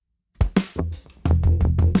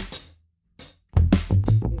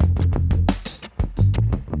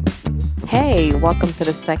welcome to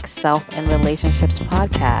the Sex, Self, and Relationships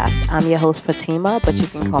podcast. I'm your host, Fatima, but you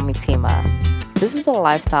can call me Tima. This is a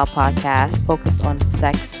lifestyle podcast focused on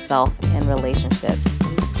sex, self, and relationships.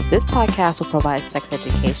 This podcast will provide sex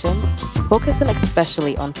education, focusing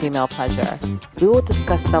especially on female pleasure. We will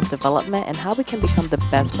discuss self-development and how we can become the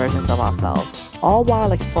best versions of ourselves, all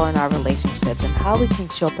while exploring our relationships and how we can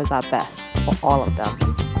show up as our best for all of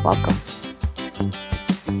them. Welcome.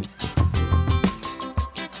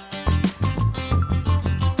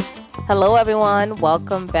 Hello, everyone.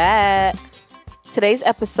 Welcome back. Today's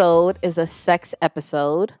episode is a sex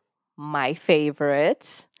episode, my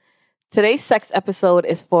favorite. Today's sex episode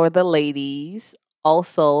is for the ladies,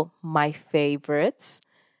 also my favorite.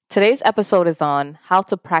 Today's episode is on how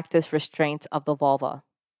to practice restraint of the vulva.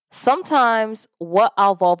 Sometimes what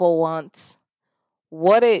our vulva wants,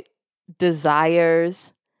 what it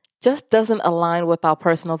desires, just doesn't align with our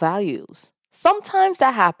personal values. Sometimes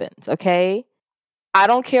that happens, okay? I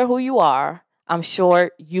don't care who you are. I'm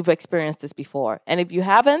sure you've experienced this before. And if you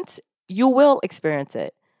haven't, you will experience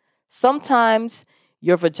it. Sometimes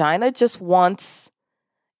your vagina just wants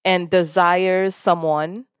and desires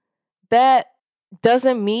someone that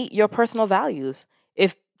doesn't meet your personal values.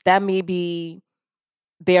 If that may be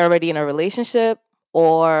they're already in a relationship,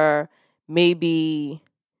 or maybe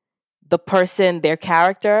the person, their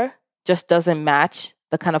character just doesn't match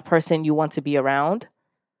the kind of person you want to be around.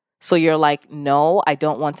 So you're like, no, I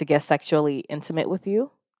don't want to get sexually intimate with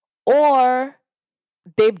you. Or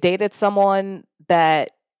they've dated someone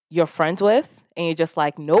that you're friends with and you're just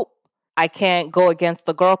like, nope, I can't go against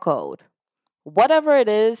the girl code. Whatever it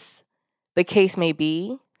is, the case may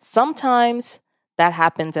be, sometimes that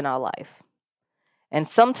happens in our life. And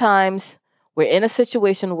sometimes we're in a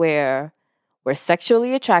situation where we're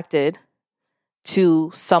sexually attracted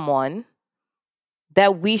to someone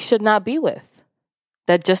that we should not be with,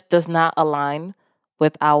 that just does not align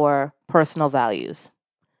with our personal values.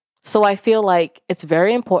 So I feel like it's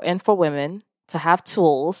very important for women to have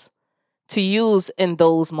tools to use in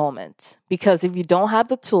those moments. Because if you don't have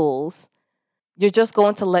the tools, you're just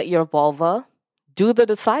going to let your vulva do the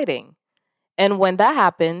deciding. And when that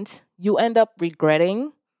happens, you end up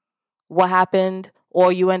regretting what happened,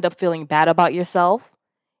 or you end up feeling bad about yourself.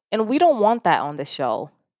 And we don't want that on the show.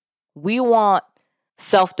 We want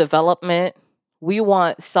self-development. We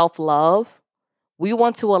want self-love. We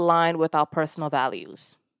want to align with our personal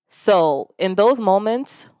values. So in those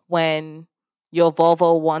moments when your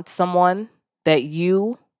vulva wants someone that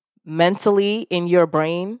you mentally in your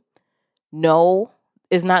brain know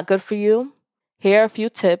is not good for you, here are a few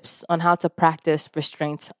tips on how to practice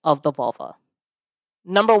restraint of the vulva.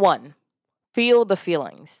 Number 1, feel the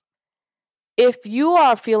feelings. If you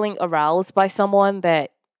are feeling aroused by someone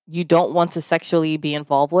that you don't want to sexually be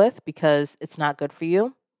involved with because it's not good for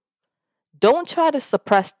you, don't try to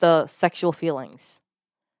suppress the sexual feelings.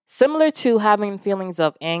 Similar to having feelings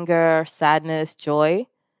of anger, sadness, joy,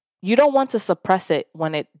 you don't want to suppress it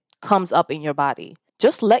when it comes up in your body.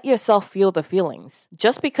 Just let yourself feel the feelings.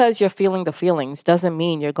 Just because you're feeling the feelings doesn't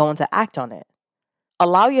mean you're going to act on it.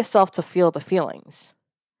 Allow yourself to feel the feelings.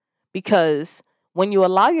 Because when you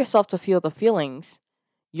allow yourself to feel the feelings,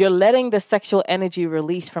 you're letting the sexual energy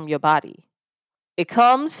release from your body. It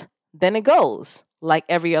comes, then it goes, like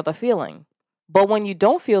every other feeling. But when you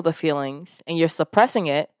don't feel the feelings and you're suppressing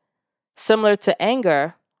it, similar to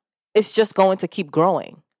anger, it's just going to keep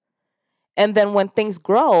growing. And then when things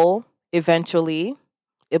grow, eventually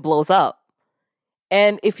it blows up.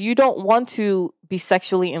 And if you don't want to be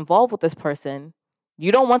sexually involved with this person,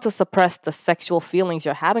 you don't want to suppress the sexual feelings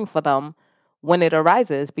you're having for them when it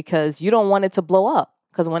arises, because you don't want it to blow up.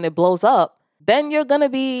 Because when it blows up, then you're gonna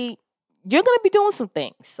be doing some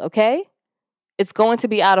things, okay? It's going to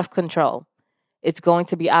be out of control. It's going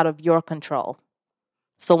to be out of your control.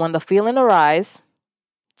 So when the feeling arises,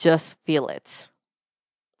 just feel it.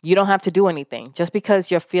 You don't have to do anything. Just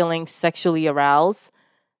because you're feeling sexually aroused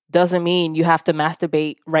doesn't mean you have to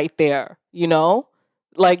masturbate right there, you know?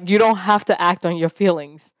 Like, you don't have to act on your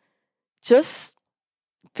feelings. Just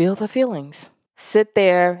feel the feelings. Sit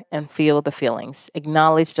there and feel the feelings.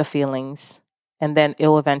 Acknowledge the feelings, and then it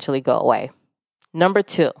will eventually go away. Number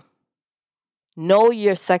 2, know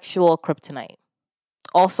your sexual kryptonite.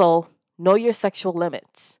 Also, know your sexual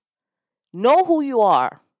limits. Know who you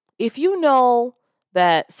are. If you know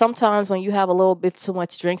that sometimes when you have a little bit too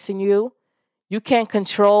much drinks in you, you can't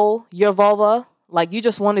control your vulva, like you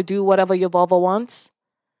just want to do whatever your vulva wants,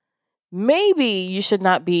 maybe you should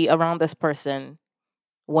not be around this person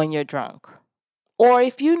when you're drunk. Or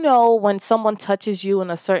if you know when someone touches you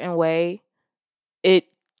in a certain way, it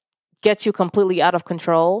gets you completely out of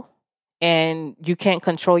control and you can't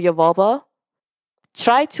control your vulva,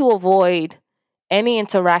 Try to avoid any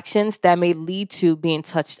interactions that may lead to being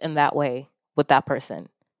touched in that way with that person.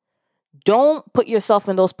 Don't put yourself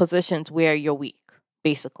in those positions where you're weak,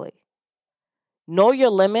 basically. Know your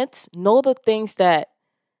limits, know the things that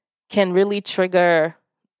can really trigger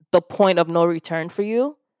the point of no return for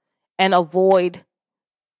you, and avoid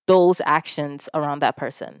those actions around that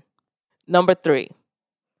person. Number 3,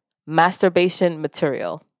 masturbation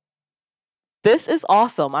material. This is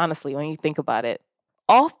awesome, honestly, when you think about it.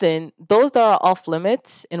 Often, those that are off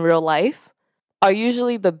limits in real life are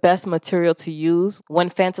usually the best material to use when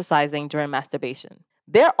fantasizing during masturbation.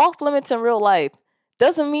 They're off limits in real life.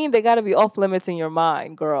 Doesn't mean they gotta be off limits in your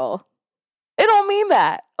mind, girl. It don't mean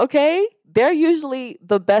that, okay? They're usually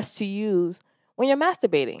the best to use when you're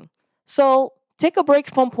masturbating. So take a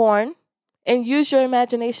break from porn and use your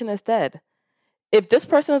imagination instead. If this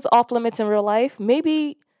person is off limits in real life,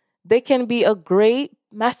 maybe they can be a great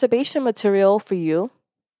masturbation material for you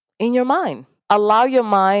in your mind. Allow your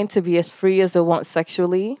mind to be as free as it wants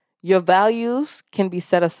sexually. Your values can be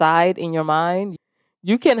set aside in your mind.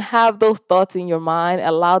 You can have those thoughts in your mind,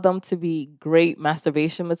 allow them to be great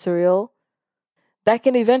masturbation material that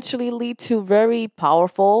can eventually lead to very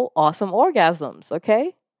powerful, awesome orgasms,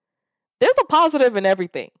 okay? There's a positive in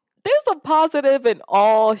everything. There's a positive in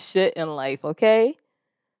all shit in life, okay?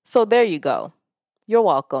 So there you go. You're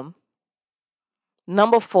welcome.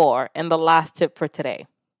 Number 4, and the last tip for today.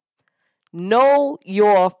 Know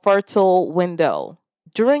your fertile window.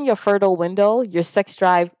 During your fertile window, your sex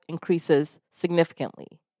drive increases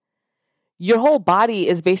significantly. Your whole body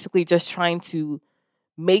is basically just trying to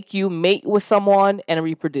make you mate with someone and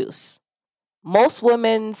reproduce. Most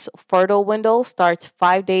women's fertile window starts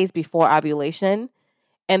 5 days before ovulation,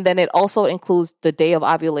 and then it also includes the day of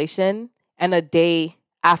ovulation and a day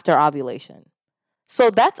after ovulation. So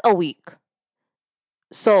that's a week.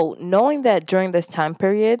 So knowing that during this time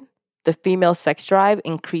period, the female sex drive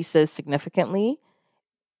increases significantly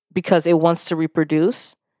because it wants to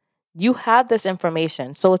reproduce, you have this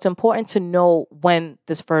information. So it's important to know when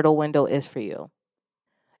this fertile window is for you.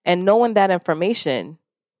 And knowing that information,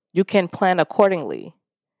 you can plan accordingly.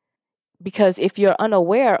 Because if you're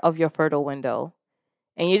unaware of your fertile window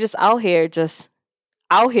and you're just out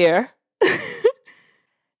here,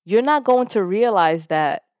 you're not going to realize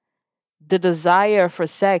that the desire for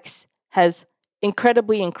sex has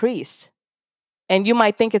incredibly increased. And you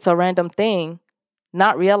might think it's a random thing,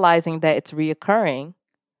 not realizing that it's reoccurring.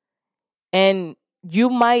 And you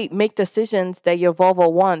might make decisions that your vulva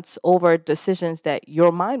wants over decisions that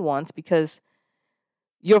your mind wants because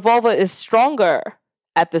your vulva is stronger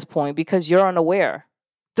at this point because you're unaware.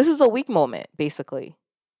 This is a weak moment, basically.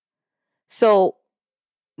 So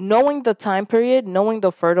knowing the time period, knowing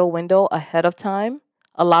the fertile window ahead of time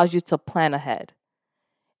allows you to plan ahead.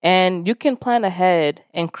 And you can plan ahead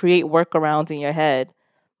and create workarounds in your head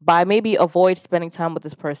by maybe avoid spending time with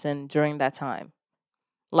this person during that time.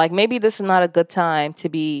 Like maybe this is not a good time to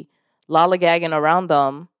be lollygagging around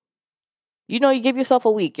them. You give yourself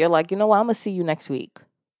a week. You're like, I'm going to see you next week.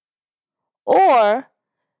 Or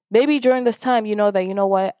maybe during this time,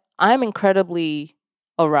 that, I'm incredibly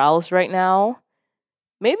aroused right now.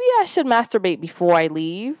 Maybe I should masturbate before I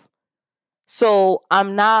leave. So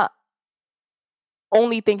I'm not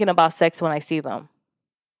only thinking about sex when I see them.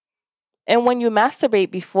 And when you masturbate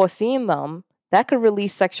before seeing them, that could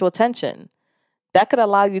release sexual tension. That could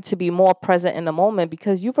allow you to be more present in the moment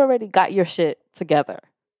because you've already got your shit together.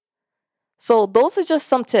 So those are just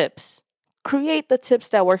some tips. Create the tips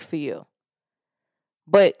that work for you.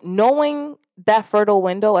 But knowing that fertile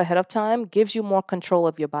window ahead of time gives you more control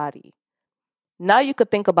of your body. Now you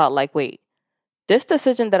could think about wait, this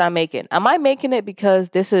decision that I'm making, am I making it because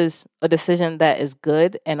this is a decision that is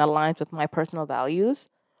good and aligns with my personal values?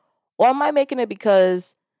 Or am I making it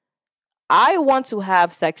because I want to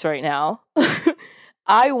have sex right now?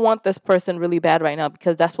 I want this person really bad right now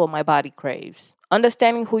because that's what my body craves.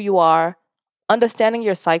 Understanding who you are, understanding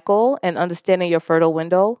your cycle, and understanding your fertile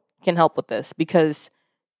window can help with this because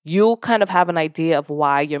you kind of have an idea of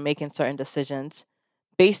why you're making certain decisions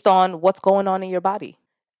based on what's going on in your body.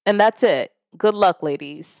 And that's it. Good luck,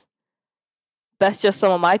 ladies. That's just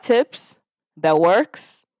some of my tips that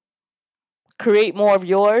works. Create more of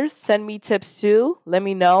yours. Send me tips too. Let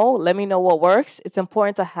me know. Let me know what works. It's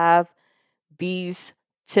important to have these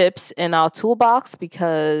tips in our toolbox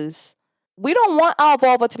because we don't want our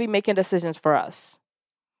vulva to be making decisions for us.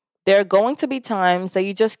 There are going to be times that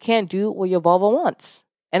you just can't do what your vulva wants.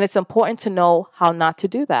 And it's important to know how not to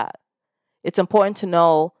do that. It's important to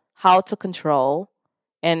know how to control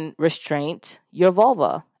and restrain your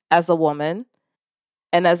vulva as a woman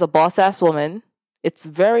and as a boss-ass woman It's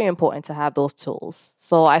very important to have those tools.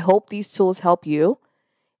 So I hope these tools help you.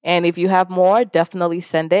 And if you have more, definitely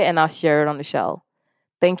send it and I'll share it on the show.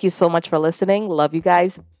 Thank you so much for listening. Love you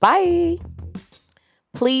guys. Bye.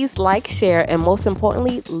 Please like, share, and most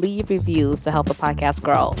importantly, leave reviews to help the podcast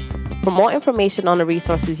grow. For more information on the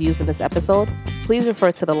resources used in this episode, please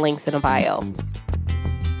refer to the links in the bio.